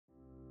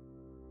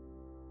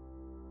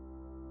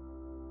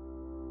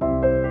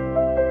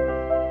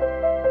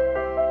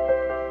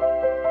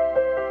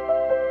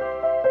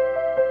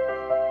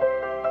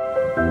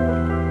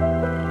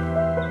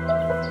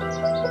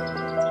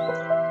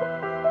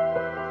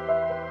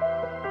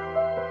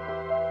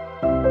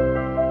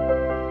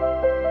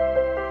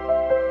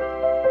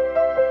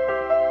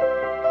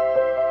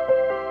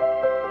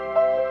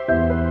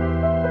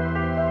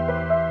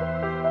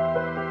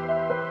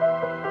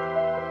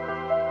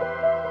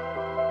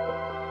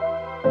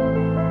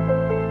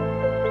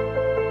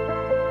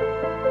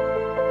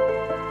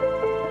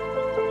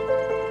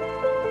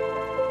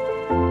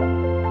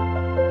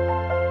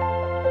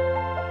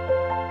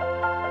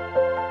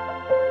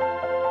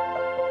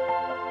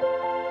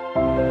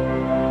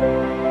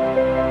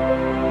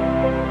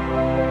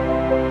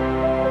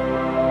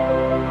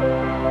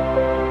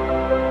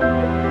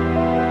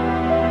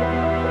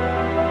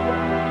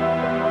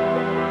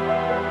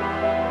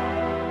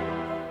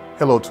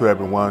Hello to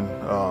everyone.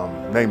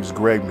 Name is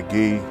Greg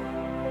McGee,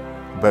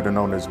 better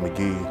known as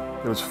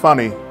McGee. It was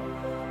funny,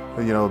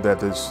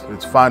 that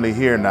it's finally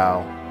here now.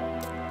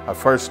 I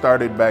first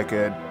started back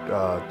at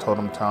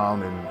Totem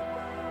Town in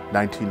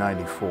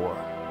 1994,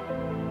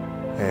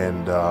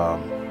 and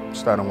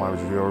started when I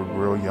was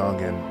real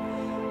young, and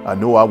I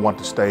knew I wanted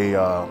to stay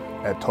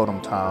at Totem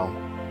Town.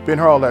 Been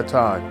here all that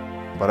time,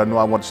 but I knew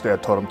I wanted to stay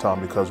at Totem Town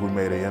because we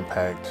made an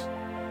impact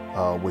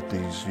with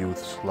these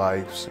youth's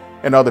lives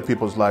and other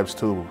people's lives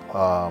too.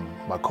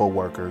 My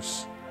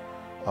co-workers,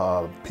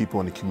 people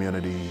in the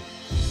community,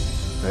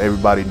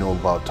 everybody knew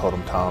about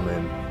Totem Town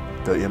and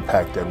the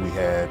impact that we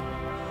had.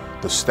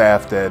 The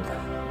staff that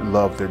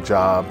loved their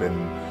job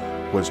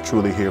and was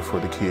truly here for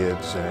the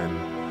kids, and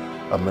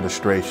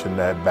administration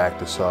that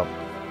backed us up.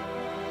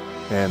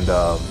 And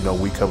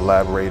we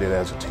collaborated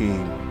as a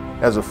team,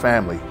 as a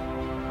family.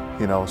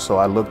 So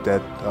I looked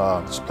at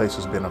this place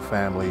has been a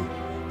family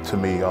to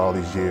me all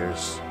these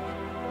years,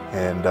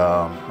 and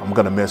I'm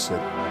gonna miss it.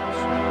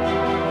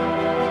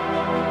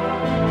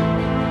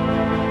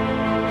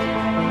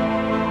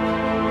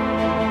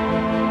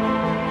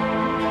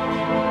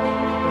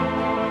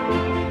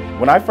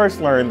 When I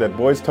first learned that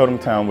Boys Totem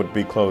Town would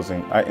be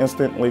closing, I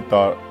instantly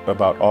thought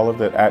about all of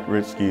the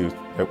at-risk youth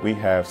that we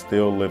have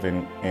still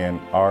living in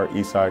our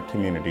Eastside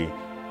community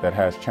that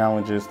has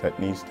challenges that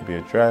needs to be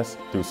addressed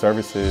through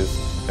services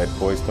that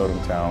Boys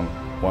Totem Town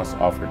once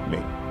offered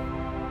me.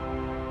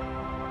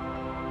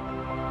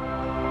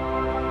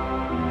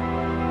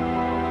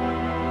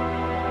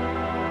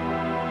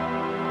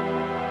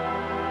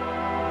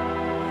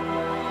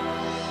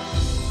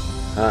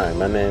 Hi,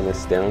 my name is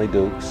Stanley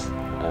Dukes.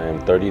 I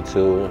am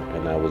 32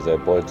 and I was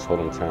at Boys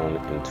Totem Town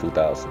in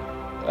 2000.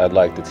 I'd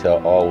like to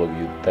tell all of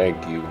you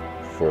thank you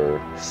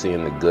for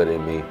seeing the good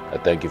in me. I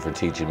thank you for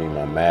teaching me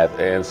my math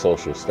and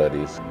social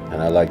studies.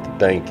 And I'd like to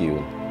thank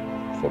you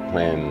for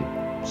playing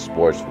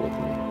sports with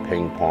me.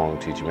 Ping pong,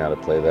 teaching me how to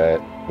play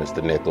that.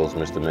 Mr. Nichols,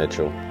 Mr.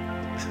 Mitchell.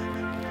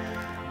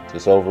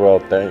 Just overall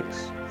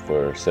thanks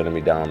for sending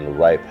me down the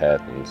right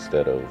path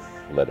instead of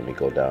letting me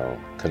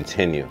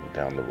continue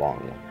down the wrong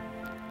one.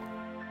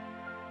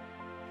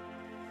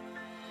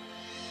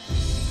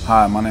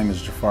 Hi, my name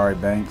is Jafari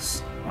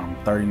Banks. I'm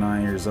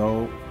 39 years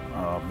old,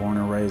 born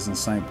and raised in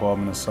St. Paul,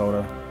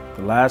 Minnesota.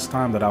 The last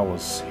time that I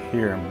was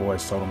here in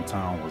Boys Totem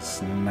Town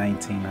was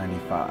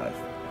 1995.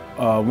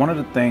 One of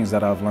the things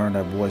that I've learned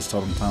at Boys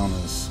Totem Town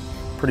is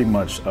pretty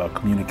much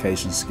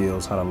communication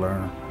skills, how to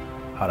learn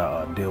how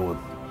to deal with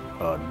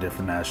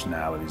different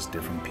nationalities,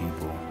 different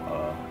people,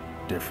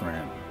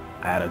 different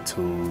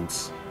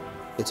attitudes.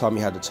 It taught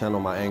me how to channel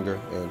my anger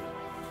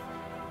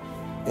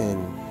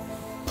and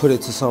put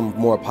it to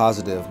something more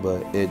positive,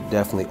 but it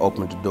definitely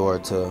opened the door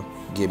to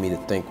get me to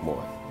think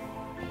more.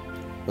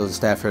 There was a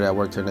staff here that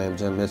worked here named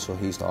Jim Mitchell.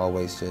 He used to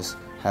always just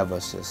have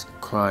us just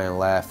crying,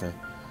 laughing.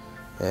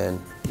 And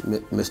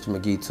Mr.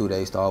 McGee too, they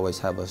used to always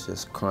have us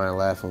just crying,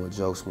 laughing with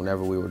jokes.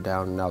 Whenever we were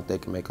down and out, they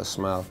could make us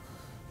smile.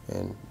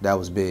 And that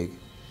was big.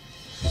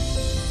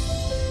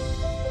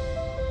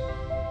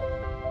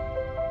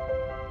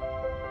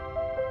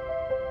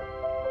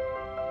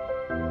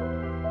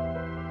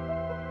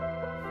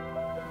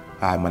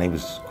 Hi, my name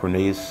is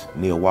Cornelius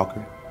Neil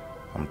Walker.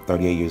 I'm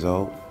 38 years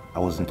old. I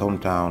was in Totem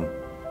Town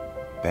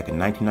back in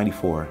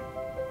 1994.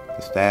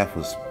 The staff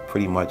was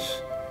pretty much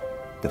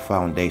the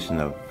foundation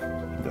of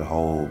the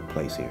whole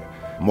place here.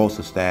 Most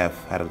of the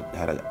staff had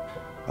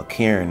a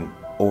caring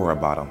aura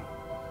about them.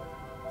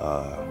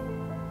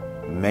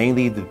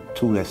 Mainly the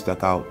two that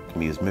stuck out to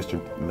me is Mr.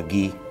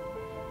 McGee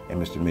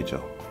and Mr.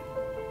 Mitchell.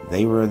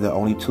 They were the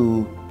only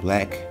two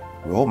black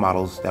role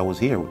models that was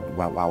here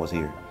while I was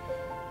here.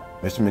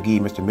 Mr. McGee,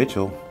 Mr.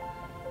 Mitchell,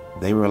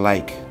 they were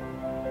like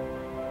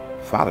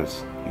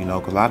fathers,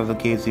 because a lot of the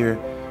kids here,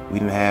 we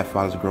didn't have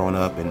fathers growing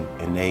up,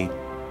 and they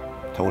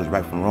told us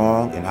right from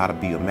wrong and how to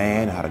be a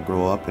man, how to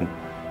grow up and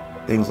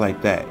things like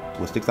that.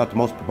 What sticks out the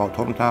most about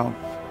Totem Town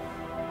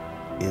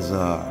is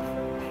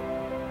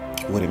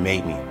what it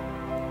made me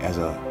as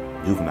a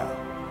juvenile.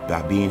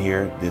 By being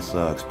here, this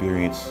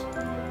experience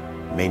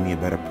made me a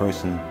better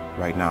person.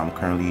 Right now, I'm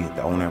currently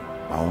the owner of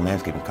my own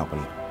landscaping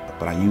company.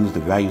 But I use the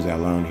values that I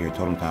learned here at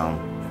Totem Town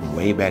from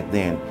way back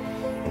then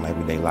in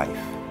everyday life.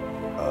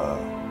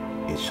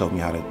 It showed me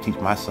how to teach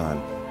my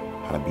son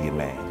how to be a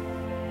man.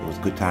 It was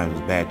good times, it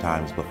was bad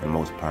times, but for the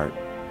most part,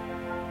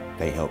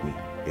 they helped me.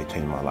 It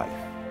changed my life.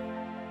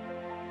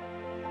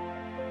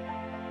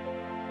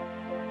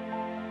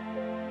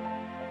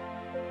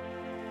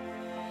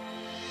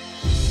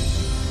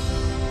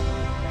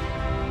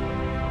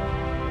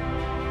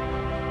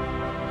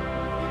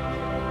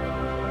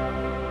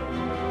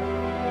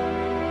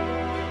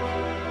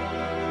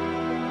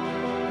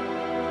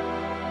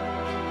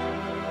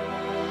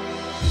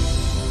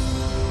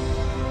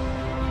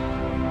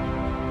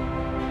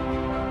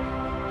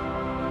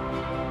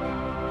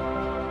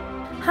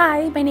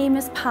 Hi, my name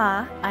is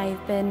Pa.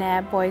 I've been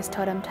at Boys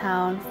Totem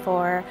Town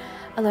for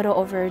a little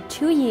over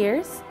 2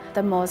 years.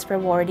 The most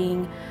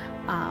rewarding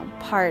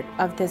part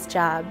of this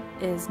job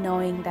is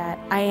knowing that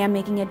I am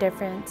making a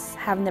difference,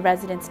 having the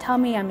residents tell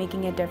me I'm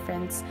making a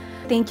difference.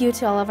 Thank you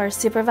to all of our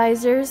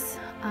supervisors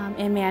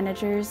and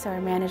managers,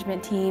 our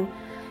management team,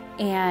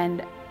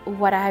 and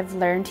what I've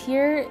learned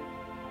here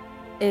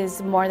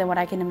is more than what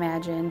I can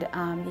imagine.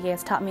 You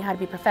guys taught me how to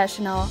be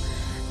professional,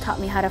 taught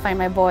me how to find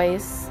my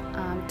voice,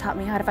 taught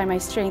me how to find my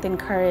strength and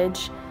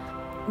courage.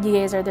 You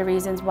guys are the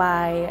reasons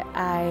why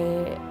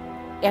I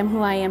am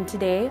who I am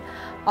today.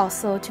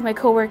 Also to my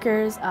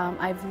coworkers,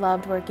 I've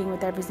loved working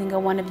with every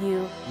single one of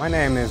you. My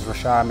name is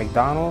Rashad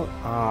McDonald.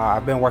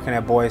 I've been working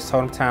at Boys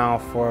Totem Town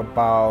for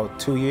about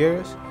 2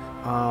 years.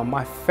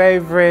 My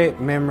favorite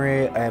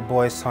memory at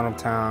Boys Totem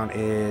Town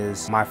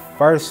is my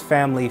first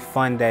family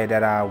fun day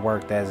that I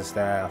worked as a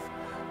staff.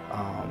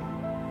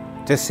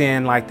 Just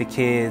seeing like the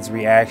kids'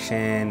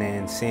 reaction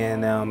and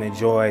seeing them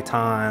enjoy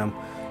time,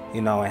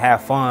 and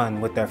have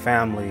fun with their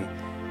family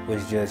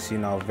was just,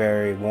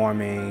 very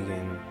warming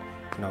and,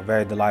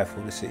 very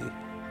delightful to see.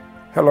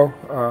 Hello,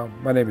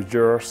 my name is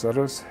Gerald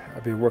Sutters.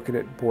 I've been working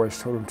at Boys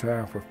Totem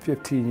Town for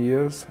 15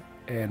 years,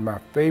 and my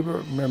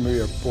favorite memory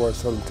of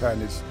Boys Totem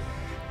Town is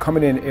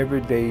coming in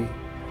every day,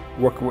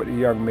 working with the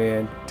young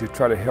men to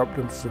try to help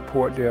them,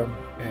 support them,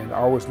 and I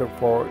always look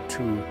forward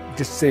to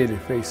just seeing the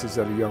faces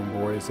of the young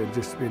boys and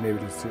just being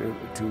able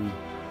to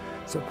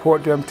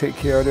support them, take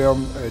care of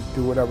them,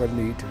 do whatever I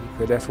need to,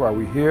 because that's why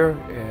we're here,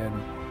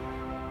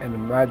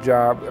 and my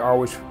job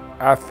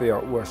I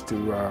felt was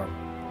to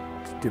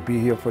be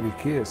here for the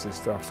kids and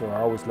stuff, so I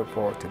always look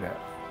forward to that.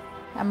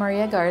 I'm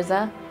Maria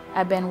Garza.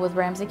 I've been with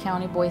Ramsey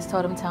County Boys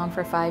Totem Town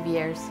for 5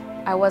 years.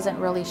 I wasn't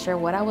really sure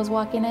what I was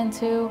walking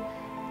into,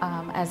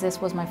 as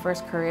this was my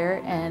first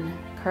career in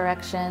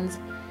corrections,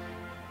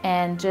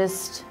 and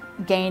just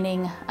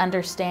gaining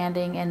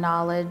understanding and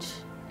knowledge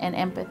and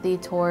empathy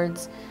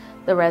towards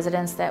the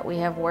residents that we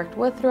have worked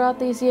with throughout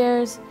these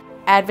years,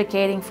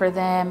 advocating for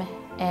them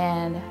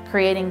and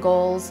creating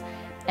goals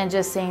and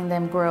just seeing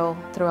them grow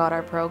throughout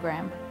our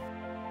program.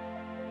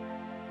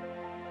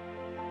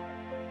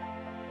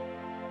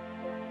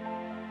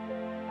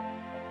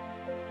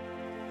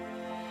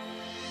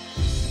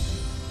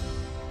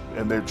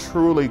 And they're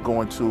truly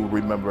going to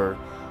remember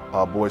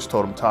Boys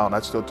Totem Town.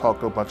 I still talk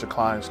to a bunch of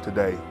clients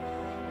today,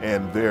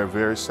 and they're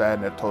very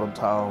sad that Totem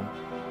Town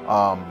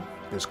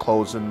is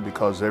closing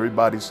because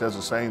everybody says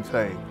the same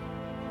thing.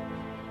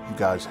 You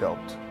guys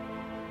helped.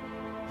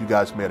 You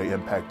guys made an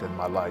impact in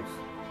my life,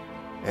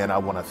 and I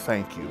want to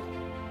thank you.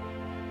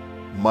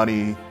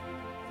 Money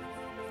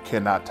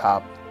cannot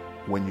top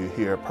when you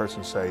hear a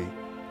person say,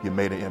 you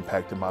made an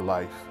impact in my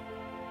life,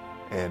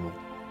 and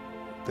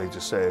they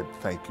just said,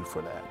 thank you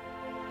for that.